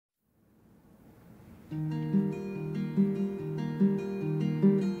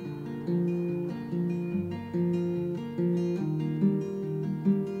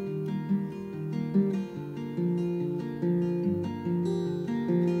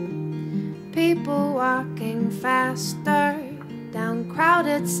People walking faster down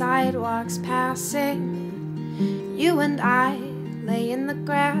crowded sidewalks passing. You and I lay in the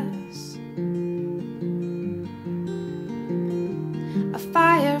grass. A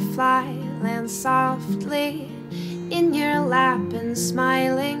firefly lands softly in your lap and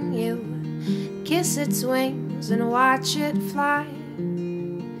smiling. You kiss its wings and watch it fly.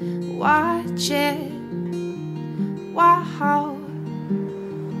 Watch it, wow,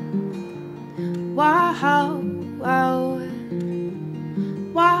 wow, wow,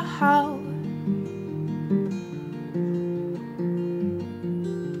 wow.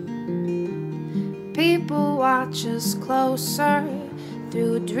 People watch us closer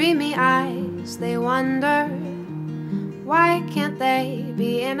through dreamy eyes. They wonder, why can't they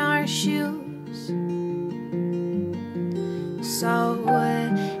be in our shoes? So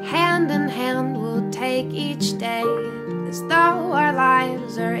hand in hand we'll take each day as though our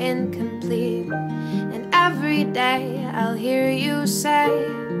lives are incomplete. And every day I'll hear you say,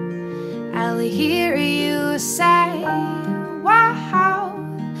 wow,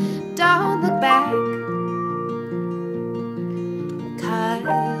 don't look back.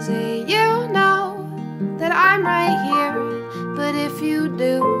 'Cause you know that I'm right here. But if you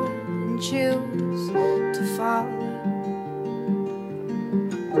do choose to fall,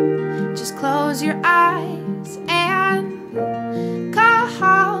 just close your eyes and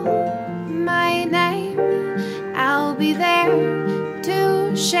call my name. I'll be there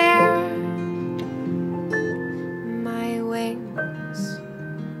to share my wings.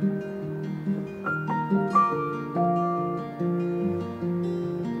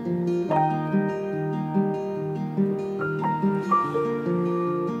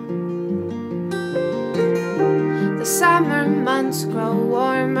 The summer months grow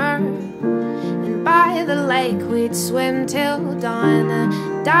warmer, and by the lake we'd swim till dawn.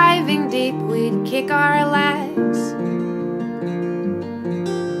 Diving deep we'd kick our legs,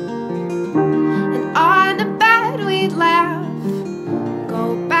 and on a bed we'd laugh,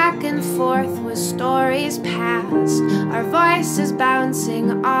 go back and forth with stories past, our voices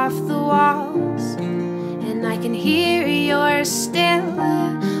bouncing off the walls. And I can hear yours still,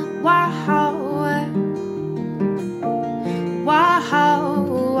 wow, wow,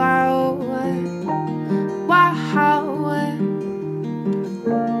 wow, wow.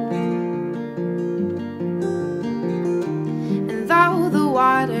 And though the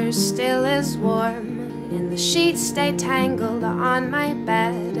water still is warm and the sheets stay tangled on my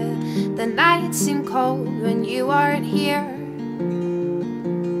bed, the nights seem cold when you aren't here.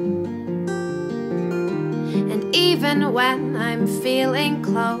 And even when I'm feeling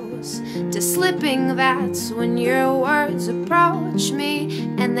close to slipping, that's when your words approach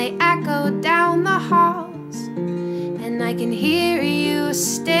me and they echo down the halls. And I can hear you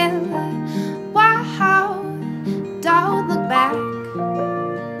still, wow, don't look back.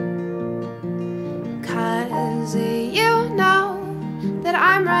 'Cause you know that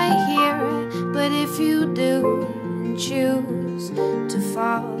I'm right here. But if you do choose to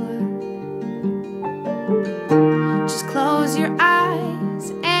fall, just close your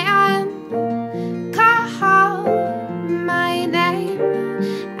eyes and call my name.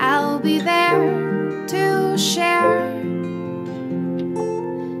 I'll be there to share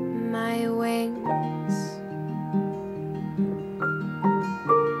my wings.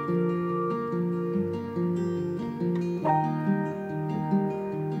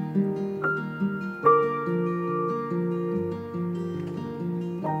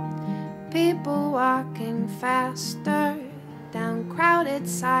 People walking faster down crowded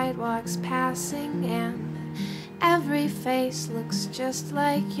sidewalks passing, and every face looks just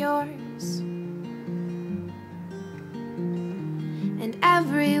like yours. And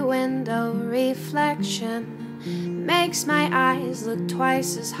every window reflection makes my eyes look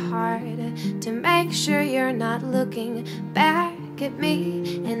twice as hard to make sure you're not looking back at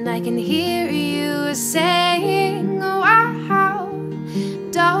me. And I can hear you saying, wow,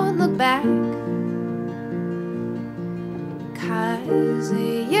 don't look back. 'Cause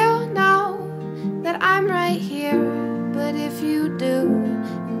you know that I'm right here. But if you do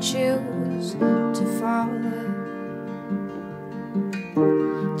choose to follow,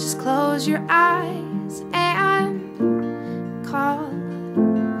 just close your eyes